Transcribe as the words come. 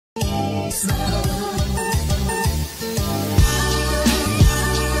Okay,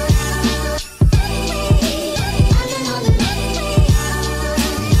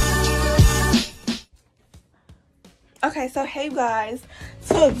 so hey guys,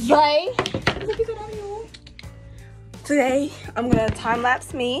 today I'm gonna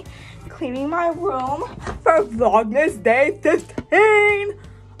time-lapse me cleaning my room for vlogmas day 15.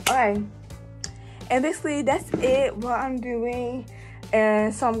 Okay, and basically that's it, what I'm doing.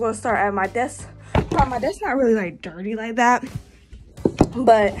 And so I'm gonna start at my desk. My desk's not really like dirty like that,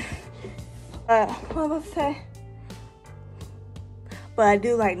 but what was I about to say? But I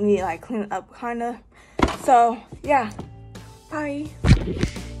do like need like clean up kinda. So yeah, bye.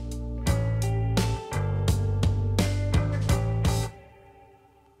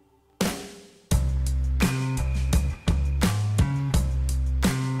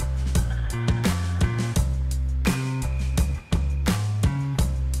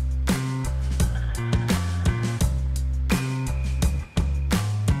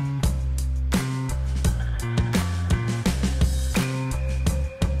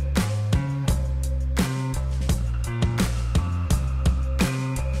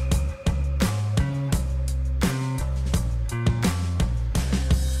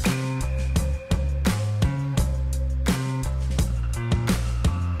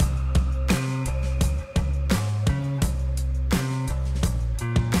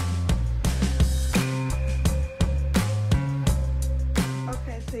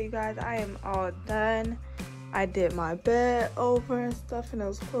 So you guys, I am all done. I did my bed over and stuff, and it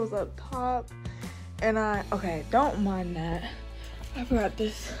was closed up top. And okay, don't mind that. I forgot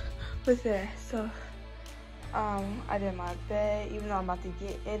this was there. So I did my bed, even though I'm about to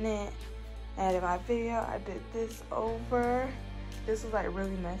get in it. And I did my video. I did this over. This was like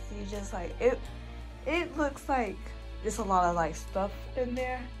really messy. Just like it looks like just a lot of like stuff in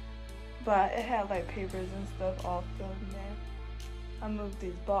there, but it had like papers and stuff all filled in there. I moved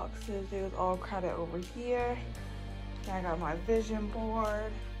these boxes. It was all crowded over here. And I got my vision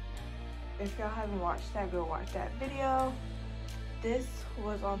board. If y'all haven't watched that, go watch that video. This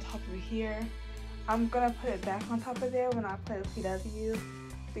was on top of here. I'm gonna put it back on top of there when I play with PW,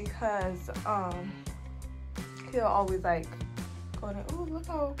 because he'll always like go in, ooh, look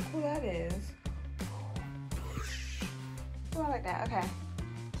how cool that is. Oh, I like that. Okay.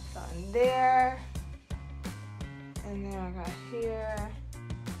 So in there. And then I got here.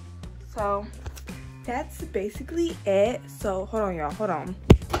 So that's basically it. So hold on, y'all, hold on.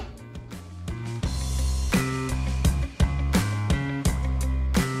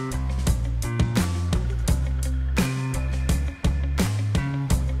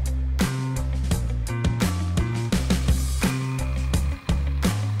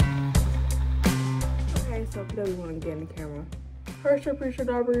 Okay, so if you want to get in the camera. First, appreciate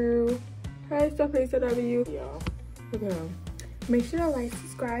W. Hey, so please W. Y'all. Okay. Make sure to like,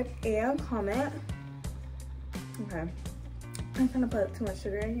 subscribe, and comment. Okay. I'm trying to put too much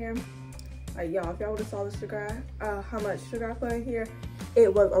sugar in here. Like, y'all, if y'all would have saw the sugar, how much sugar I put in here,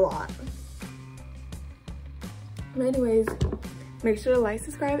 it was a lot. But anyways, make sure to like,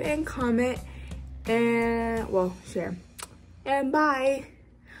 subscribe, and comment, and, well, share. And bye.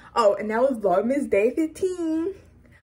 Oh, and that was Vlogmas Day 15.